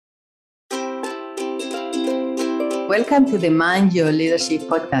Welcome to the Mind Your Leadership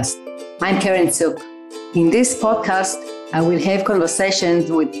podcast. I'm Karen Suk. In this podcast, I will have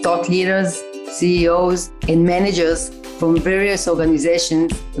conversations with thought leaders, CEOs, and managers from various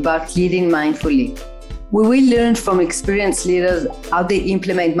organizations about leading mindfully. We will learn from experienced leaders how they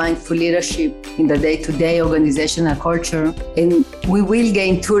implement mindful leadership in the day-to-day organizational culture, and we will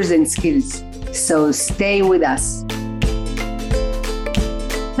gain tools and skills. So stay with us.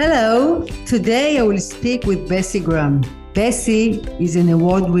 Hello, today I will speak with Bessie Graham. Bessie is an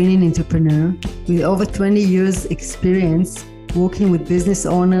award-winning entrepreneur with over 20 years experience working with business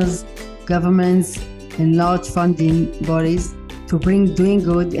owners, governments, and large funding bodies to bring doing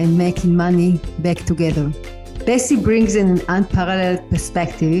good and making money back together. Bessie brings an unparalleled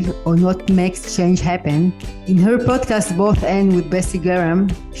perspective on what makes change happen. In her podcast, Both End with Bessie Graham,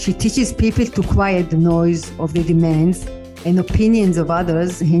 she teaches people to quiet the noise of the demands and opinions of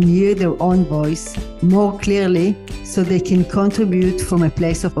others and hear their own voice more clearly so they can contribute from a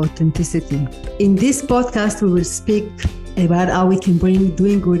place of authenticity. In this podcast, we will speak about how we can bring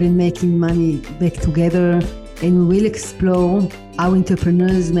doing good and making money back together, and we will explore how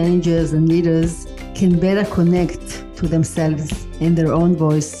entrepreneurs, managers, and leaders can better connect to themselves and their own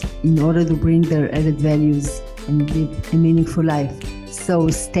voice in order to bring their added values and live a meaningful life. So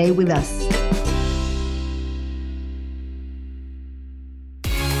stay with us.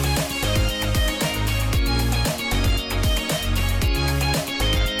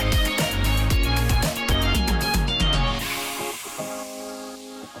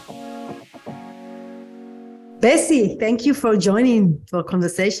 Bessie, thank you for joining for a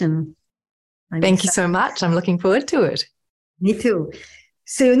conversation. Thank you so much. I'm looking forward to it. Me too.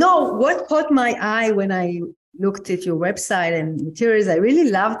 So, what caught my eye when I looked at your website and materials, I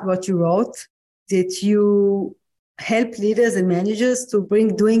really loved what you wrote, that you help leaders and managers to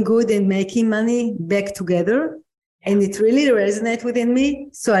bring doing good and making money back together. And it really resonated within me.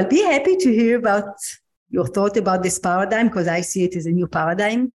 So I'll be happy to hear about your thought about this paradigm, because I see it as a new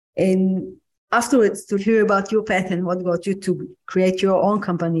paradigm. And afterwards, to hear about your path and what got you to create your own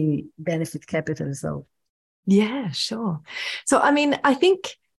company, Benefit Capital. Yeah, sure. So, I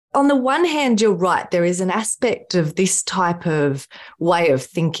think on the one hand, you're right. There is an aspect of this type of way of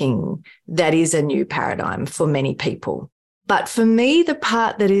thinking that is a new paradigm for many people. But for me, the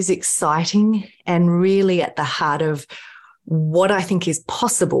part that is exciting and really at the heart of what I think is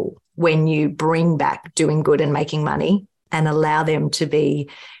possible when you bring back doing good and making money and allow them to be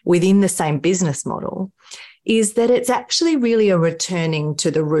within the same business model, is that it's actually really a returning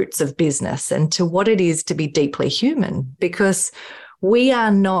to the roots of business and to what it is to be deeply human, because we are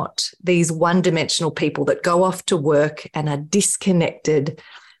not these one-dimensional people that go off to work and are disconnected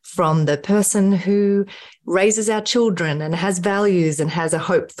from the person who raises our children and has values and has a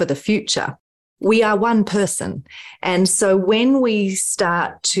hope for the future. We are one person. And so when we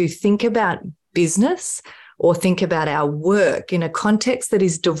start to think about business or think about our work in a context that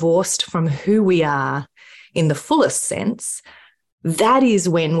is divorced from who we are in the fullest sense, that is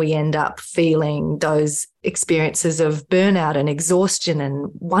when we end up feeling those experiences of burnout and exhaustion and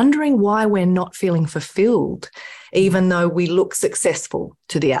wondering why we're not feeling fulfilled, even though we look successful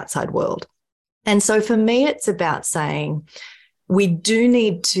to the outside world. And so for me, it's about saying we do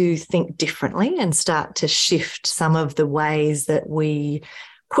need to think differently and start to shift some of the ways that we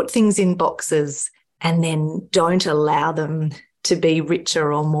put things in boxes and then don't allow them to be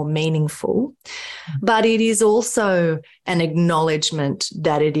richer or more meaningful. But it is also an acknowledgement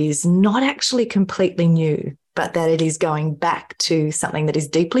that it is not actually completely new, but that it is going back to something that is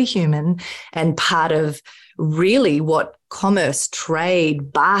deeply human and part of really what commerce,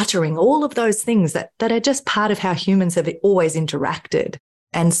 trade, bartering, all of those things that are just part of how humans have always interacted.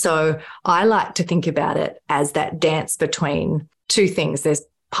 And so I like to think about it as that dance between two things. There's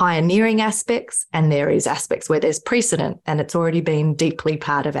pioneering aspects, and there is aspects where there's precedent, and it's already been deeply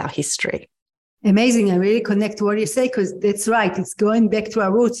part of our history. Amazing. I really connect to what you say, because that's right. It's going back to our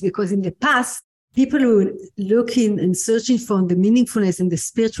roots, because in the past, people were looking and searching for the meaningfulness and the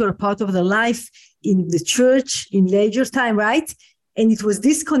spiritual part of their life in the church, in leisure time, right? And it was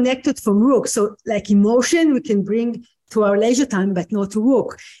disconnected from work. So like emotion, we can bring to our leisure time, but not to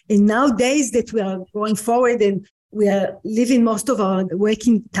work. And nowadays that we are going forward and we are living most of our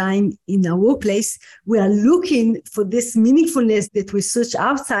working time in our workplace, we are looking for this meaningfulness that we search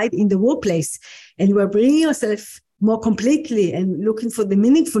outside in the workplace. And we're bringing ourselves more completely and looking for the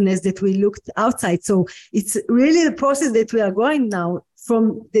meaningfulness that we looked outside. So it's really the process that we are going now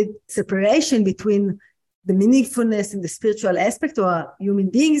from the separation between the meaningfulness and the spiritual aspect of our human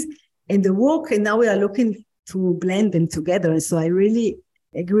beings and the work. And now we are looking to blend them together. And so I really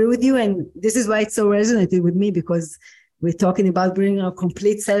agree with you. And this is why it so resonated with me, because we're talking about bringing our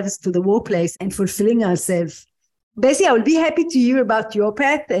complete selves to the workplace and fulfilling ourselves. Bessie, I will be happy to hear about your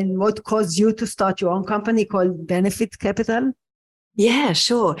path and what caused you to start your own company called Benefit Capital. Yeah,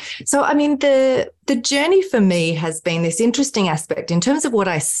 sure. So, I mean, the journey for me has been this interesting aspect. In terms of what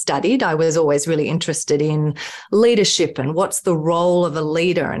I studied, I was always really interested in leadership and what's the role of a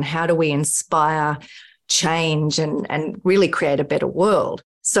leader and how do we inspire change and really create a better world.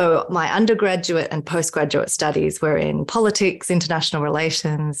 So my undergraduate and postgraduate studies were in politics, international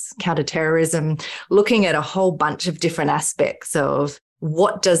relations, counterterrorism, looking at a whole bunch of different aspects of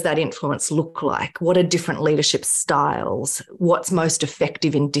what does that influence look like? What are different leadership styles? What's most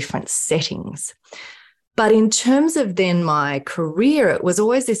effective in different settings? But in terms of then my career, it was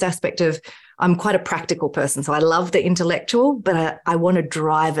always this aspect of I'm quite a practical person. So I love the intellectual, but I want to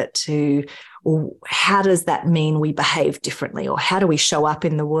drive it to, well, how does that mean we behave differently? Or how do we show up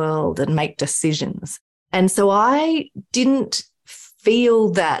in the world and make decisions? And so I didn't feel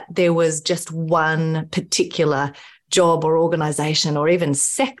that there was just one particular job or organization or even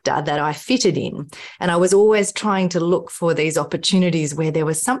sector that I fitted in. And I was always trying to look for these opportunities where there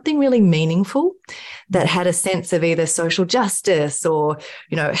was something really meaningful that had a sense of either social justice or,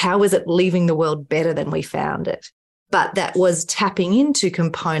 how was it leaving the world better than we found it? But that was tapping into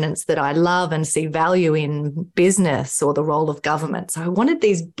components that I love and see value in business or the role of government. So I wanted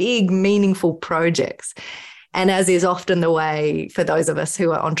these big, meaningful projects. And as is often the way for those of us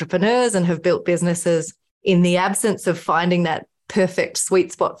who are entrepreneurs and have built businesses, in the absence of finding that perfect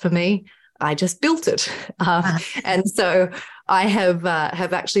sweet spot for me, I just built it. And so I have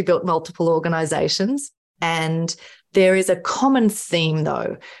actually built multiple organizations. And there is a common theme,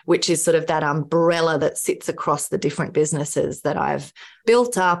 though, which is sort of that umbrella that sits across the different businesses that I've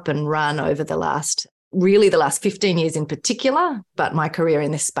built up and run over the last 15 years in particular. But my career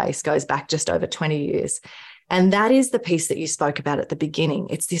in this space goes back just over 20 years. And that is the piece that you spoke about at the beginning.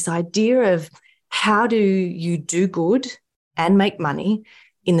 It's this idea of how do you do good and make money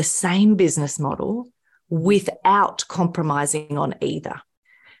in the same business model without compromising on either?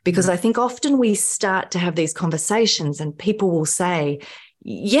 Because I think often we start to have these conversations and people will say,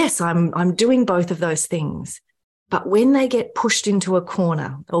 yes, I'm doing both of those things. But when they get pushed into a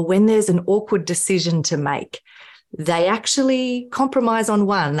corner or when there's an awkward decision to make, they actually compromise on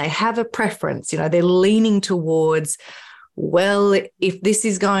one. They have a preference, they're leaning towards, well, if this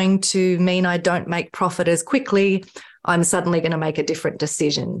is going to mean I don't make profit as quickly, I'm suddenly going to make a different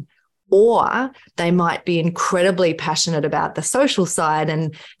decision. Or they might be incredibly passionate about the social side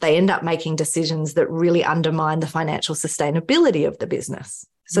and they end up making decisions that really undermine the financial sustainability of the business.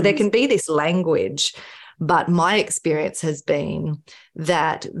 So there can be this language, but my experience has been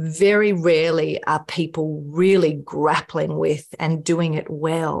that very rarely are people really grappling with and doing it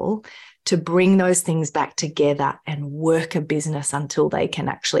well to bring those things back together and work a business until they can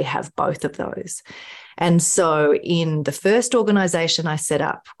actually have both of those. And so in the first organization I set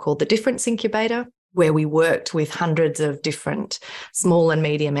up called the Difference Incubator, where we worked with hundreds of different small and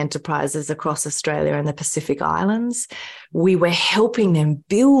medium enterprises across Australia and the Pacific Islands, we were helping them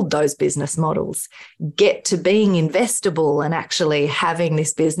build those business models, get to being investable and actually having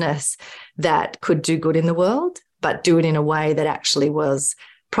this business that could do good in the world, but do it in a way that actually was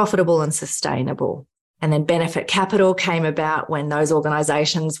profitable and sustainable. And then Benefit Capital came about when those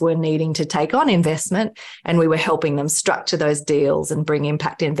organizations were needing to take on investment, and we were helping them structure those deals and bring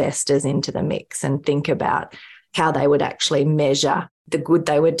impact investors into the mix and think about how they would actually measure the good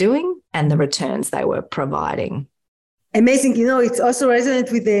they were doing and the returns they were providing. Amazing. It's also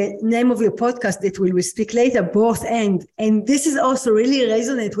resonant with the name of your podcast that we will speak later, Both And. And this is also really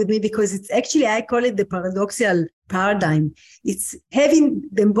resonant with me because it's actually, I call it the paradoxical paradigm. It's having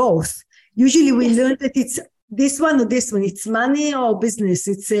them both. Usually we learn that it's this one or this one. It's money or business.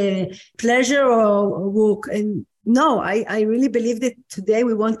 It's a pleasure or work. And no, I really believe that today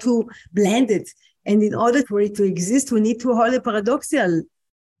we want to blend it. And in order for it to exist, we need to hold a paradoxical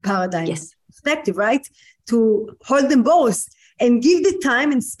paradigm perspective, right? To hold them both and give the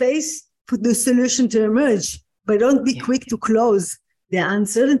time and space for the solution to emerge. But don't be quick to close the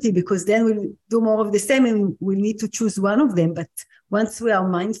uncertainty, because then we'll do more of the same and we'll need to choose one of them. But once we are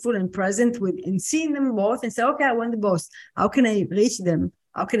mindful and present with and seeing them both and say, okay, I want the both. How can I reach them?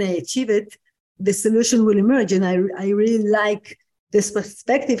 How can I achieve it? The solution will emerge. And I really like this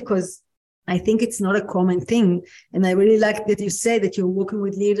perspective because I think it's not a common thing. And I really like that you say that you're working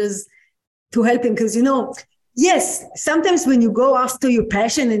with leaders to help them, because, yes, sometimes when you go after your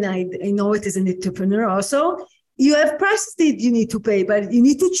passion, and I know it as an entrepreneur also, you have prices that you need to pay, but you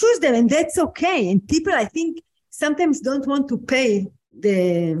need to choose them, and that's okay. And people, I think, sometimes don't want to pay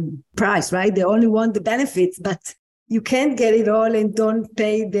the price, right? They only want the benefits, but you can't get it all and don't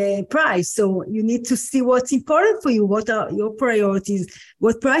pay the price. So you need to see what's important for you. What are your priorities?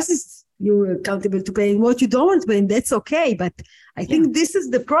 What prices you're accountable to pay and what you don't want to pay, and that's okay. But I think this is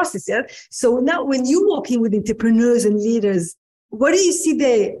the process. Yeah. So now when you're working with entrepreneurs and leaders, what do you see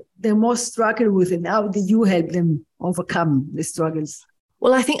they most struggle with, and how do you help them overcome the struggles?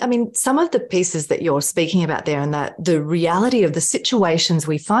 Well, I think, some of the pieces that you're speaking about there, and that the reality of the situations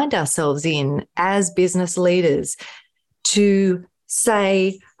we find ourselves in as business leaders, to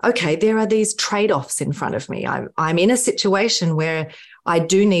say, okay, there are these trade-offs in front of me. I'm in a situation where I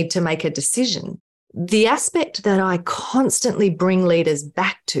do need to make a decision. The aspect that I constantly bring leaders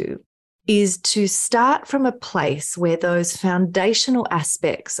back to is to start from a place where those foundational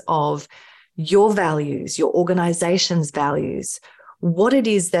aspects of your values, your organization's values, what it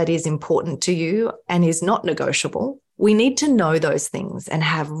is that is important to you and is not negotiable, we need to know those things and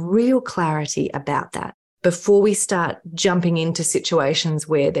have real clarity about that before we start jumping into situations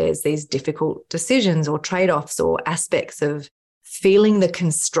where there's these difficult decisions or trade-offs or aspects of feeling the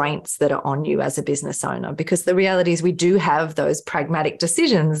constraints that are on you as a business owner. Because the reality is we do have those pragmatic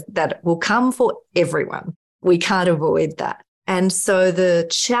decisions that will come for everyone. We can't avoid that. And so the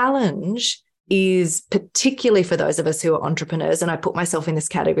challenge is, particularly for those of us who are entrepreneurs, and I put myself in this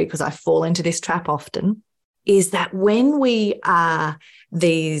category because I fall into this trap often, is that when we are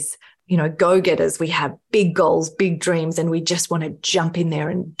these go-getters, we have big goals, big dreams, and we just want to jump in there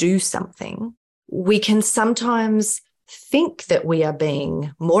and do something, we can sometimes think that we are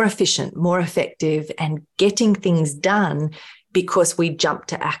being more efficient, more effective, and getting things done because we jump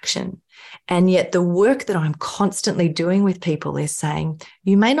to action. And yet the work that I'm constantly doing with people is saying,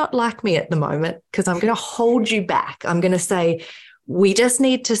 you may not like me at the moment because I'm going to hold you back. I'm going to say, we just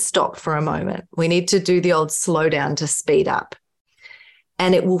need to stop for a moment. We need to do the old slow down to speed up.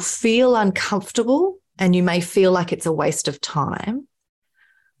 And it will feel uncomfortable and you may feel like it's a waste of time.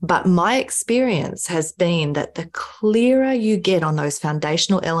 But my experience has been that the clearer you get on those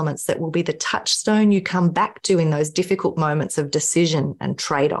foundational elements that will be the touchstone you come back to in those difficult moments of decision and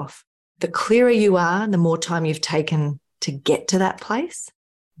trade-off, the clearer you are, the more time you've taken to get to that place,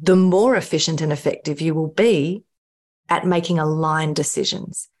 the more efficient and effective you will be at making aligned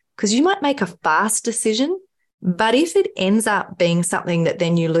decisions. Because you might make a fast decision, but if it ends up being something that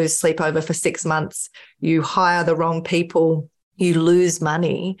then you lose sleep over for 6 months, you hire the wrong people, you lose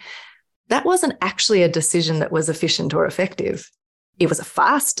money, that wasn't actually a decision that was efficient or effective. It was a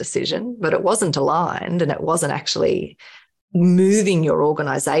fast decision, but it wasn't aligned and it wasn't actually moving your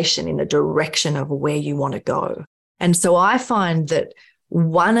organization in the direction of where you want to go. And so I find that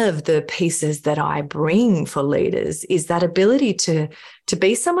one of the pieces that I bring for leaders is that ability to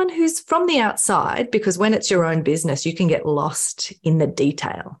be someone who's from the outside, because when it's your own business, you can get lost in the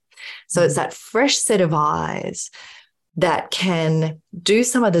detail. So it's that fresh set of eyes that can do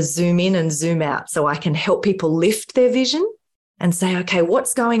some of the zoom in and zoom out, so I can help people lift their vision and say, okay,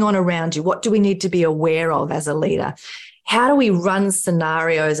 what's going on around you? What do we need to be aware of as a leader? How do we run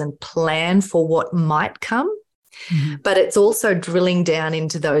scenarios and plan for what might come? Mm-hmm. But it's also drilling down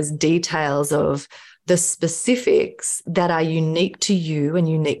into those details of the specifics that are unique to you and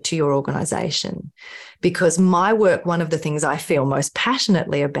unique to your organization. Because my work, one of the things I feel most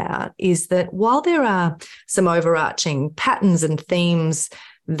passionately about is that while there are some overarching patterns and themes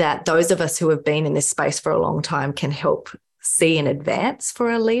that those of us who have been in this space for a long time can help see in advance for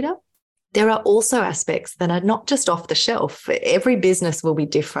a leader, there are also aspects that are not just off the shelf. Every business will be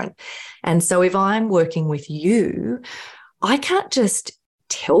different. And so if I'm working with you, I can't just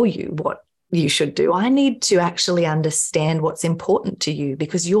tell you what you should do. I need to actually understand what's important to you,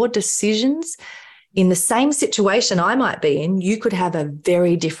 because your decisions in the same situation I might be in, you could have a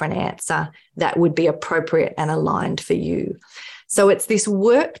very different answer that would be appropriate and aligned for you. So it's this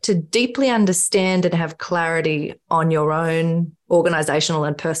work to deeply understand and have clarity on your own organizational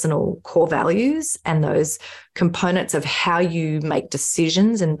and personal core values and those components of how you make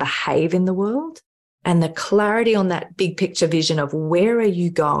decisions and behave in the world, and the clarity on that big picture vision of where are you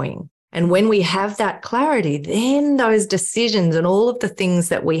going. And when we have that clarity, then those decisions and all of the things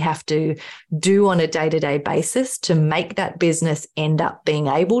that we have to do on a day-to-day basis to make that business end up being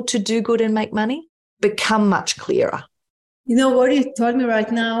able to do good and make money become much clearer. You know, what you told me right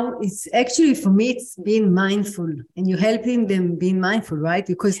now, it's actually, for me, it's being mindful, and you're helping them being mindful, right?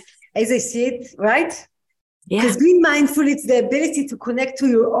 Because as I see it, right? Yeah. Because being mindful, it's the ability to connect to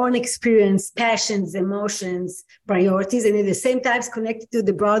your own experience, passions, emotions, priorities, and at the same time connect to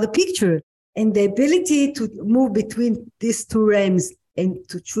the broader picture. And the ability to move between these two realms and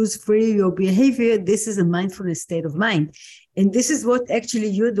to choose freely your behavior, this is a mindfulness state of mind. And this is what actually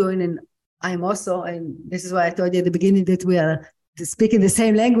you're doing. And I'm also, and this is why I told you at the beginning that we are speaking the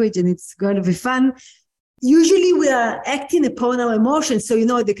same language and it's going to be fun. Usually we are acting upon our emotions. So,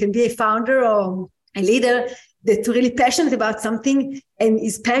 there can be a founder or a leader that's really passionate about something, and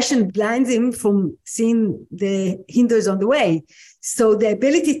his passion blinds him from seeing the hinders on the way. So the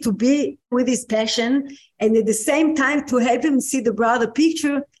ability to be with his passion and at the same time to help him see the broader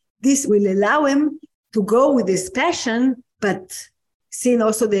picture, this will allow him to go with his passion, but seeing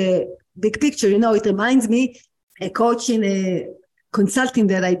also the big picture. It reminds me a coaching, a consulting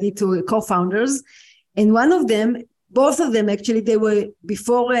that I did to co-founders. And one of them, both of them actually, they were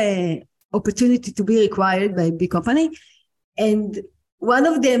before a opportunity to be required by a big company. And one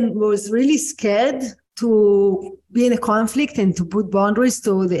of them was really scared to be in a conflict and to put boundaries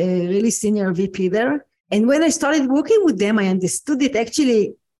to the really senior VP there. And when I started working with them, I understood that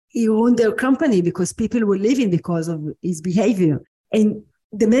actually he ruined their company because people were leaving because of his behavior. And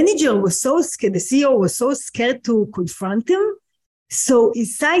the manager was so scared, the CEO was so scared to confront him. So he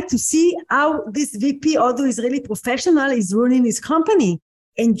decided to see how this VP, although he's really professional, is ruining his company.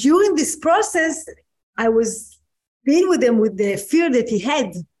 And during this process, I was being with them with the fear that he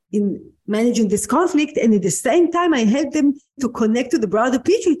had in managing this conflict. And at the same time, I helped them to connect to the broader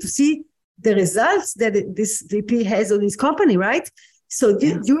picture to see the results that this VP has on his company, right? So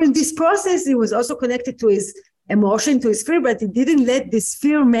during this process, he was also connected to his emotion, to his fear, but he didn't let this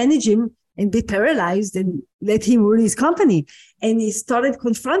fear manage him and be paralyzed and let him ruin his company. And he started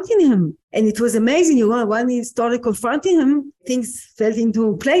confronting him. And it was amazing. When he started confronting him, things fell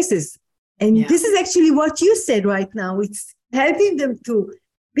into places. And this is actually what you said right now. It's helping them to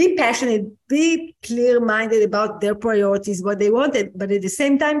be passionate, be clear-minded about their priorities, what they wanted, but at the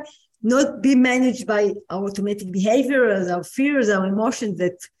same time, not be managed by our automatic behavior, our fears, our emotions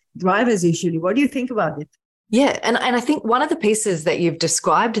that drive us usually. What do you think about it? Yeah. And I think one of the pieces that you've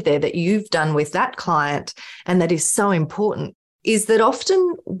described there that you've done with that client and that is so important is that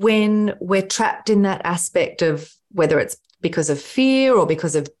often when we're trapped in that aspect of whether it's because of fear or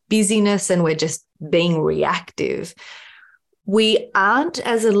because of busyness and we're just being reactive, we aren't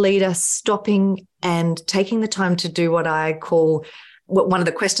as a leader stopping and taking the time to do what I call one of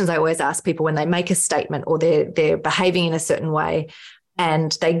the questions I always ask people when they make a statement or they're behaving in a certain way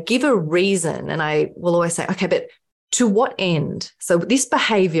and they give a reason. And I will always say, okay, but to what end? So this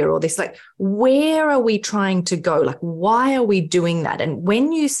behavior or this, where are we trying to go? Why are we doing that? And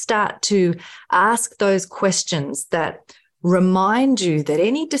when you start to ask those questions that remind you that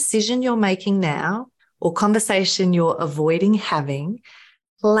any decision you're making now or conversation you're avoiding having,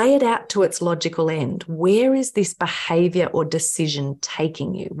 play it out to its logical end. Where is this behavior or decision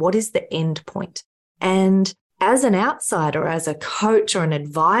taking you? What is the end point? And as an outsider, as a coach or an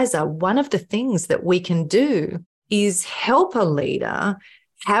advisor, one of the things that we can do is help a leader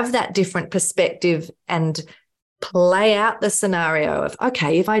have that different perspective and play out the scenario of,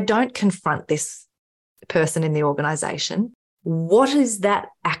 okay, if I don't confront this person in the organization, what is that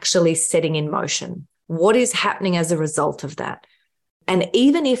actually setting in motion? What is happening as a result of that? And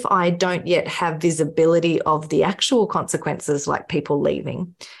even if I don't yet have visibility of the actual consequences, like people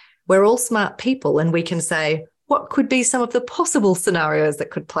leaving, we're all smart people and we can say, what could be some of the possible scenarios that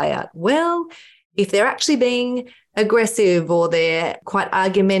could play out? Well, if they're actually being aggressive or they're quite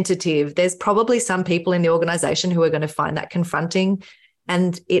argumentative, there's probably some people in the organization who are going to find that confronting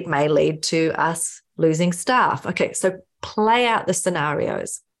and it may lead to us losing staff. Okay, so play out the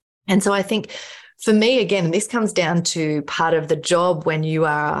scenarios. And so I think for me, again, and this comes down to part of the job when you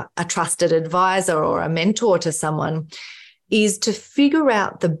are a trusted advisor or a mentor to someone, is to figure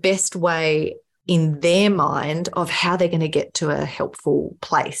out the best way in their mind of how they're going to get to a helpful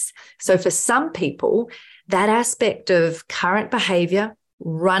place. So for some people, that aspect of current behavior,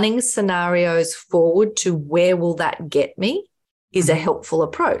 running scenarios forward to where will that get me is a helpful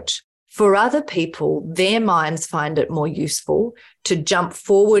approach. For other people, their minds find it more useful to jump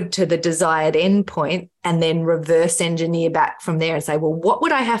forward to the desired endpoint and then reverse engineer back from there and say, well, what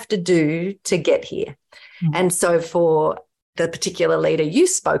would I have to do to get here? Mm-hmm. And so for the particular leader you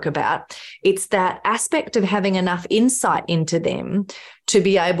spoke about, it's that aspect of having enough insight into them to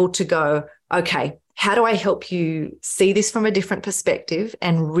be able to go, okay, how do I help you see this from a different perspective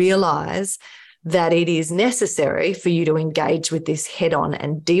and realize that it is necessary for you to engage with this head on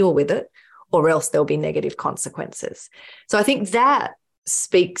and deal with it, or else there'll be negative consequences. So I think that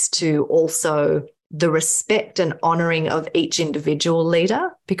speaks to also the respect and honoring of each individual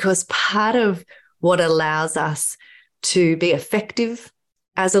leader, because part of what allows us to be effective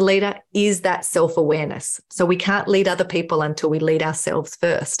as a leader is that self-awareness. So we can't lead other people until we lead ourselves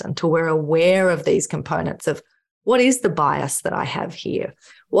first, until we're aware of these components of What is the bias that I have here?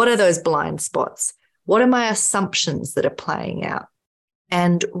 What are those blind spots? What are my assumptions that are playing out?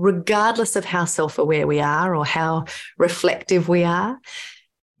 And regardless of how self-aware we are or how reflective we are,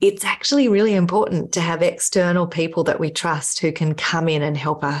 it's actually really important to have external people that we trust who can come in and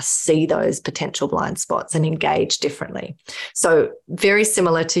help us see those potential blind spots and engage differently. So very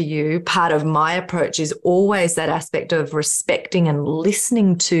similar to you, part of my approach is always that aspect of respecting and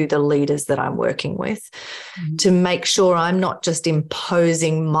listening to the leaders that I'm working with to make sure I'm not just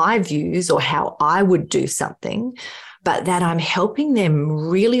imposing my views or how I would do something, but that I'm helping them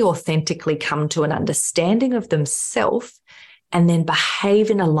really authentically come to an understanding of themselves and then behave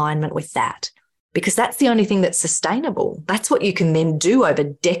in alignment with that, because that's the only thing that's sustainable. That's what you can then do over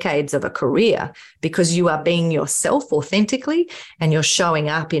decades of a career, because you are being yourself authentically and you're showing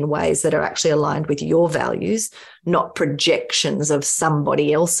up in ways that are actually aligned with your values, not projections of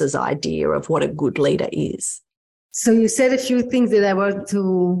somebody else's idea of what a good leader is. So you said a few things that I want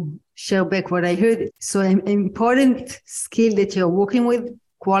to share back what I heard. So an important skill that you're working with,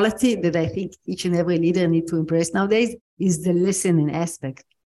 quality that I think each and every leader needs to embrace nowadays, is the listening aspect.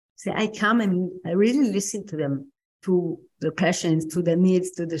 So I come and I really listen to them, to their passions, to their needs,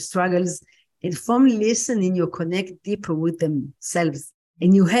 to their struggles. And from listening, you connect deeper with themselves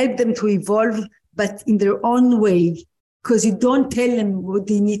and you help them to evolve, but in their own way, because you don't tell them what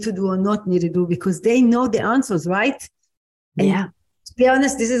they need to do or not need to do, because they know the answers, right? And yeah. To be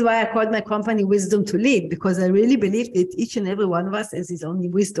honest, this is why I called my company Wisdom to Lead, because I really believe that each and every one of us has his own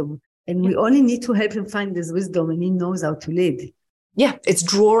wisdom. And we only need to help him find this wisdom, and he knows how to lead. Yeah, it's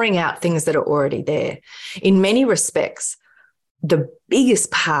drawing out things that are already there. In many respects, the biggest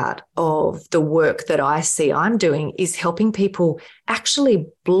part of the work that I see I'm doing is helping people actually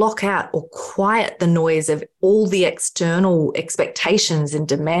block out or quiet the noise of all the external expectations and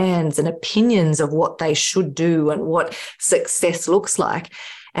demands and opinions of what they should do and what success looks like,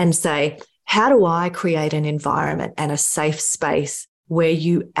 and say, how do I create an environment and a safe space where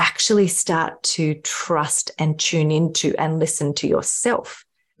you actually start to trust and tune into and listen to yourself?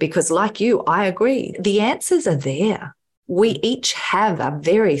 Because like you, I agree, the answers are there. We each have a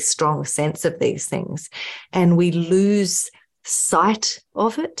very strong sense of these things, and we lose sight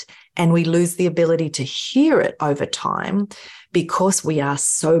of it and we lose the ability to hear it over time because we are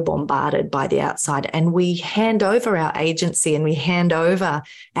so bombarded by the outside, and we hand over our agency and we hand over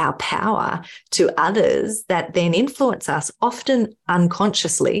our power to others that then influence us, often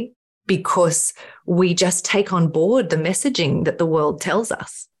unconsciously, because we just take on board the messaging that the world tells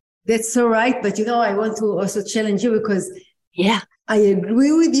us. That's so right. But, I want to also challenge you, because I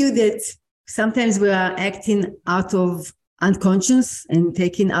agree with you that sometimes we are acting out of unconscious and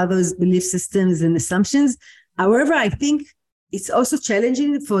taking others' belief systems and assumptions. However, I think it's also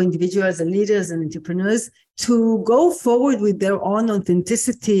challenging for individuals and leaders and entrepreneurs to go forward with their own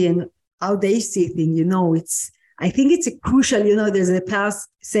authenticity and how they see things. I think it's a crucial, there's a past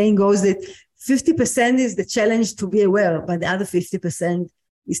saying goes that 50% is the challenge to be aware, but the other 50%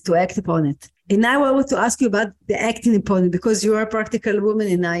 is to act upon it. And now I want to ask you about the acting upon it, because you are a practical woman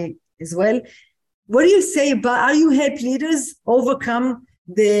and I as well. What do you say about how you help leaders overcome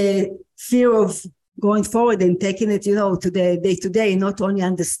the fear of going forward and taking it, to the day-to-day, not only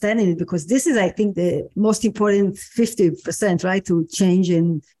understanding it, because this is, I think, the most important 50%, right, to change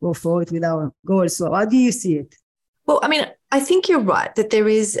and go forward with our goals. So how do you see it? Well, I think you're right that there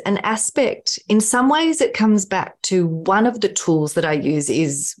is an aspect, in some ways it comes back to one of the tools that I use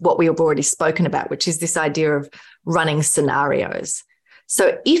is what we have already spoken about, which is this idea of running scenarios.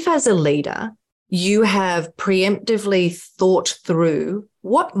 So if as a leader, you have preemptively thought through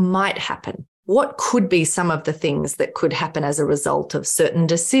what might happen, what could be some of the things that could happen as a result of certain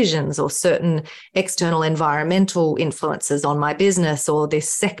decisions or certain external environmental influences on my business or this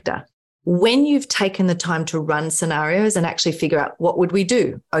sector. When you've taken the time to run scenarios and actually figure out what would we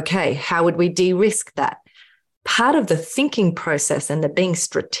do? Okay, how would we de-risk that? Part of the thinking process and the being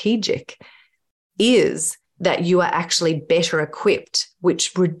strategic is that you are actually better equipped,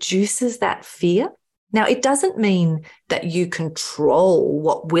 which reduces that fear. Now, it doesn't mean that you control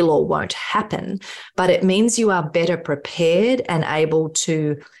what will or won't happen, but it means you are better prepared and able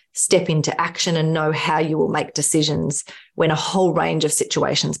to step into action and know how you will make decisions when a whole range of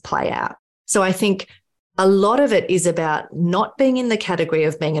situations play out. So I think a lot of it is about not being in the category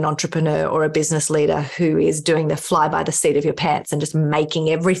of being an entrepreneur or a business leader who is doing the fly by the seat of your pants and just making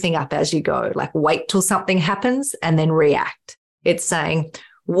everything up as you go, like wait till something happens and then react. It's saying,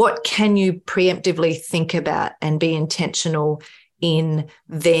 what can you preemptively think about and be intentional in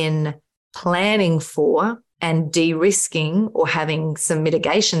then planning for and de-risking or having some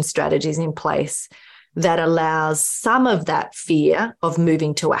mitigation strategies in place that allows some of that fear of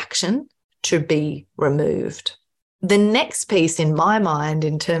moving to action to be removed. The next piece in my mind,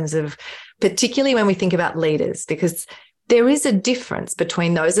 in terms of particularly when we think about leaders, because there is a difference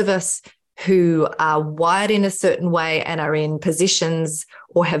between those of us who are wired in a certain way and are in positions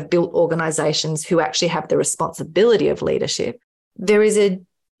or have built organizations who actually have the responsibility of leadership. There is a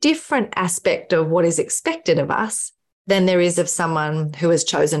different aspect of what is expected of us than there is of someone who has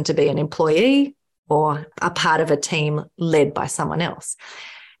chosen to be an employee or a part of a team led by someone else.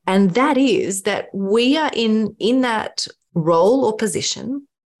 And that is that we are in that role or position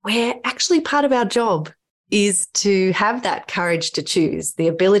where actually part of our job is to have that courage to choose, the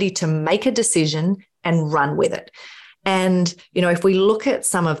ability to make a decision and run with it. And, if we look at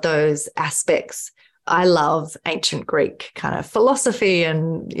some of those aspects, I love ancient Greek kind of philosophy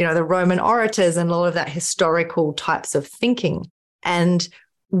and, the Roman orators and all of that historical types of thinking. And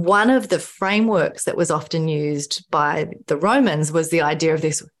one of the frameworks that was often used by the Romans was the idea of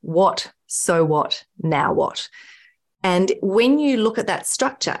this what, so what, now what. And when you look at that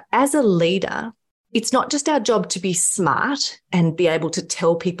structure, as a leader, it's not just our job to be smart and be able to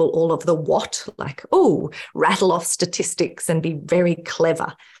tell people all of the what, like, rattle off statistics and be very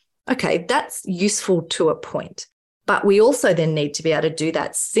clever. Okay, that's useful to a point. But we also then need to be able to do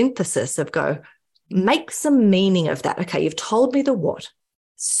that synthesis of make some meaning of that. Okay, you've told me the what.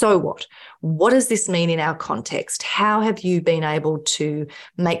 So what? What does this mean in our context? How have you been able to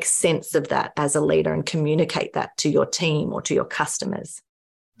make sense of that as a leader and communicate that to your team or to your customers?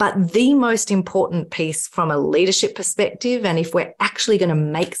 But the most important piece from a leadership perspective, and if we're actually going to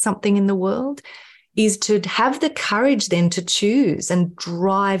make something in the world, is to have the courage then to choose and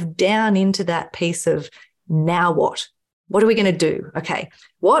drive down into that piece of now what? What are we going to do? Okay,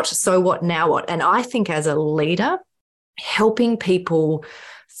 what, so what, now what? And I think as a leader, helping people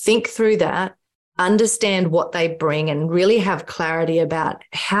think through that, understand what they bring, and really have clarity about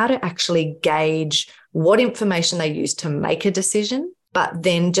how to actually gauge what information they use to make a decision, but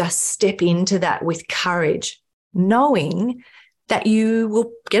then just step into that with courage, knowing that you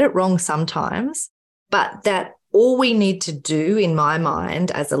will get it wrong sometimes, but that all we need to do, in my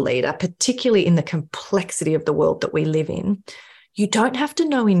mind, as a leader, particularly in the complexity of the world that we live in, you don't have to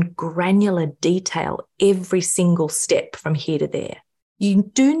know in granular detail every single step from here to there. You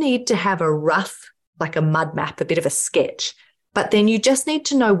do need to have a rough, like a mud map, a bit of a sketch, but then you just need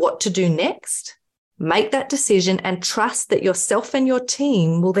to know what to do next, make that decision, and trust that yourself and your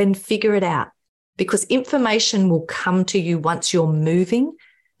team will then figure it out, because information will come to you once you're moving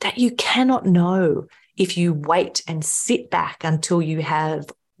that you cannot know if you wait and sit back until you have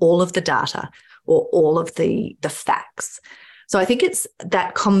all of the data or all of the facts. So I think it's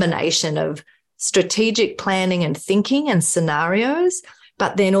that combination of strategic planning and thinking and scenarios,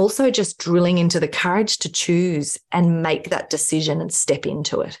 but then also just drilling into the courage to choose and make that decision and step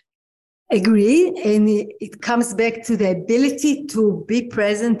into it. Agree. And it comes back to the ability to be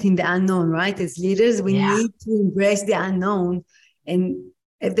present in the unknown, right? As leaders, we need to embrace the unknown and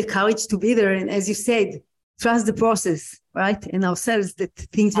have the courage to be there. And as you said, trust the process, right? And ourselves, that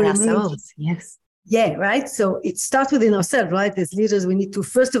things will emerge. Yes. Yeah, right. So it starts within ourselves, right? As leaders, we need to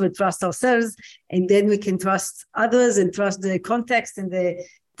first of all trust ourselves, and then we can trust others and trust the context and the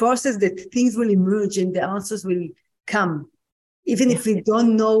process, that things will emerge and the answers will come. Even if we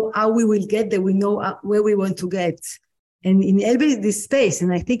don't know how we will get there, we know where we want to get. And enabling this space,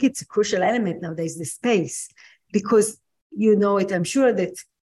 and I think it's a crucial element nowadays, the space, because you know it, I'm sure that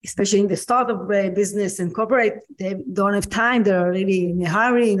especially in the startup business and corporate, they don't have time. They're already in a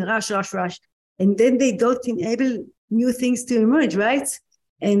hurry, in a rush. And then they don't enable new things to emerge, right?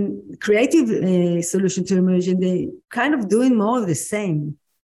 And creative solution to emerge, and they kind of doing more of the same.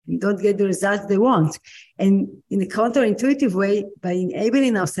 You don't get the results they want. And in a counterintuitive way, by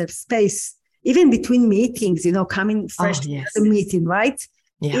enabling ourselves space, even between meetings, coming fresh to the meeting, right?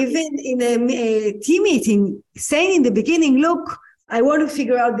 Yeah. Even in a team meeting, saying in the beginning, look, I want to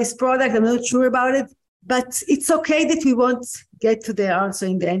figure out this product. I'm not sure about it, but it's okay that we won't get to the answer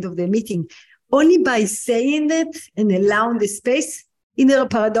in the end of the meeting. Only by saying that and allowing the space in a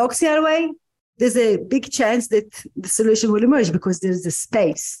paradoxical way, there's a big chance that the solution will emerge because there's the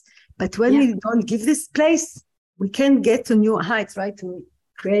space. But when we don't give this place, we can get to new heights, right? To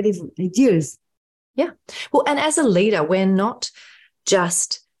creative ideas. Yeah. Well, and as a leader, we're not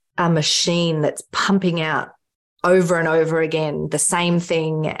just a machine that's pumping out over and over again the same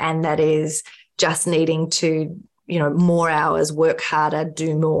thing, and that is just needing to, more hours, work harder,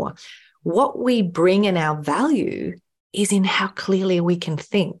 do more. What we bring in our value is in how clearly we can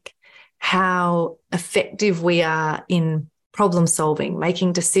think, how effective we are in problem solving,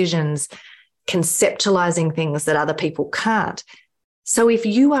 making decisions, conceptualizing things that other people can't. So if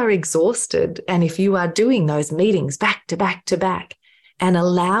you are exhausted and if you are doing those meetings back to back to back and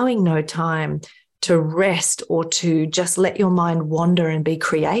allowing no time to rest or to just let your mind wander and be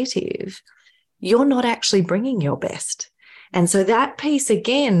creative, you're not actually bringing your best. And so that piece,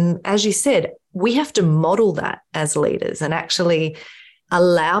 again, as you said, we have to model that as leaders and actually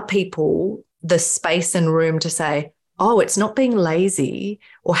allow people the space and room to say, oh, it's not being lazy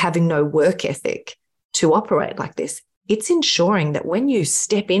or having no work ethic to operate like this. It's ensuring that when you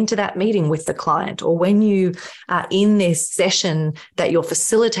step into that meeting with the client or when you are in this session that you're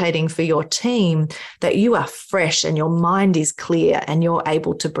facilitating for your team, that you are fresh and your mind is clear and you're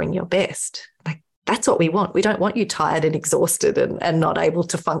able to bring your best. Like, that's what we want. We don't want you tired and exhausted and not able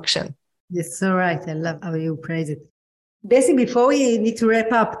to function. That's so right. I love how you praise it. Bessie, before we need to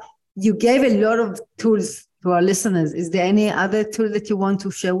wrap up, you gave a lot of tools to our listeners. Is there any other tool that you want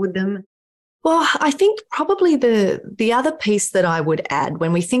to share with them? Well, I think probably the other piece that I would add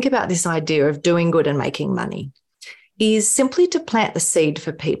when we think about this idea of doing good and making money is simply to plant the seed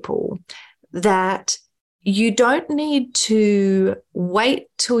for people that you don't need to wait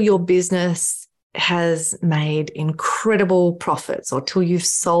till your business has made incredible profits or till you've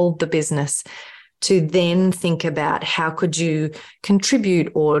sold the business to then think about how could you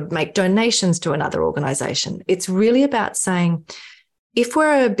contribute or make donations to another organization. It's really about saying, if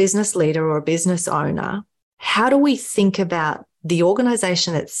we're a business leader or a business owner, how do we think about the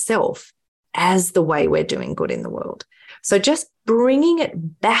organization itself as the way we're doing good in the world? So just bringing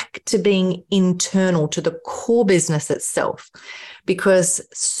it back to being internal to the core business itself, because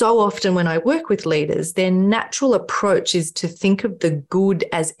so often when I work with leaders, their natural approach is to think of the good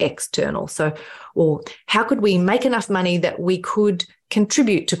as external. So, well, how could we make enough money that we could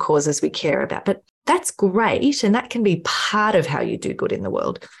contribute to causes we care about? But that's great, and that can be part of how you do good in the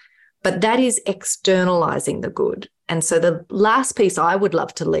world. But that is externalizing the good. And so the last piece I would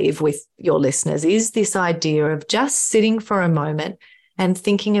love to leave with your listeners is this idea of just sitting for a moment and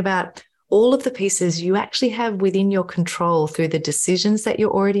thinking about all of the pieces you actually have within your control through the decisions that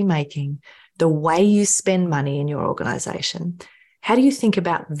you're already making, the way you spend money in your organization. How do you think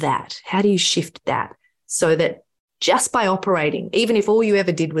about that? How do you shift that so that just by operating, even if all you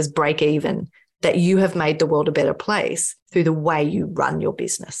ever did was break even, that you have made the world a better place through the way you run your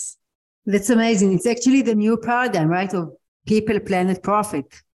business? That's amazing. It's actually the new paradigm, right? Of people, planet, profit.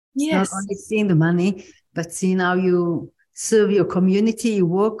 Yes. It's not only seeing the money, but seeing how you serve your community, your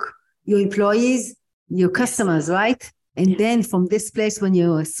work, your employees, your customers, right? And then from this place, when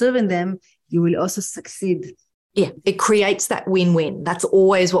you're serving them, you will also succeed. Yeah, it creates that win-win. That's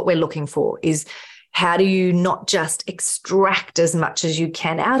always what we're looking for, is how do you not just extract as much as you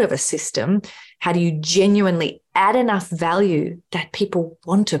can out of a system? How do you genuinely add enough value that people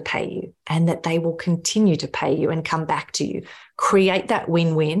want to pay you and that they will continue to pay you and come back to you? Create that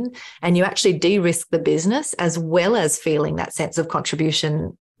win-win, and you actually de-risk the business as well as feeling that sense of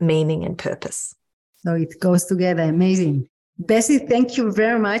contribution, meaning and purpose. So it goes together. Amazing. Bessie, thank you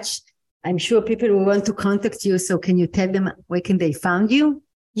very much. I'm sure people will want to contact you. So can you tell them where can they find you?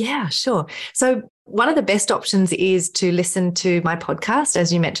 Yeah, sure. So one of the best options is to listen to my podcast,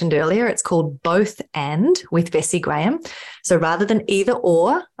 as you mentioned earlier. It's called Both And with Bessie Graham. So rather than either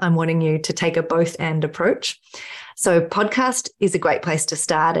or, I'm wanting you to take a both and approach. So podcast is a great place to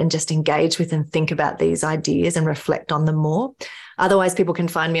start and just engage with and think about these ideas and reflect on them more. Otherwise, people can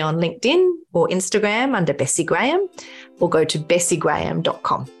find me on LinkedIn or Instagram under Bessie Graham, or go to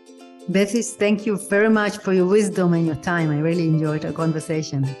bessiegraham.com. Bessie, thank you very much for your wisdom and your time. I really enjoyed our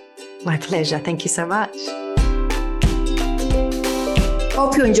conversation. My pleasure. Thank you so much.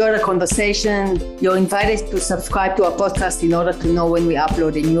 Hope you enjoyed the conversation. You're invited to subscribe to our podcast in order to know when we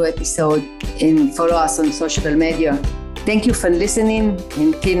upload a new episode, and follow us on social media. Thank you for listening.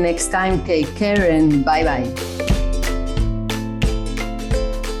 Until next time, take care and bye-bye.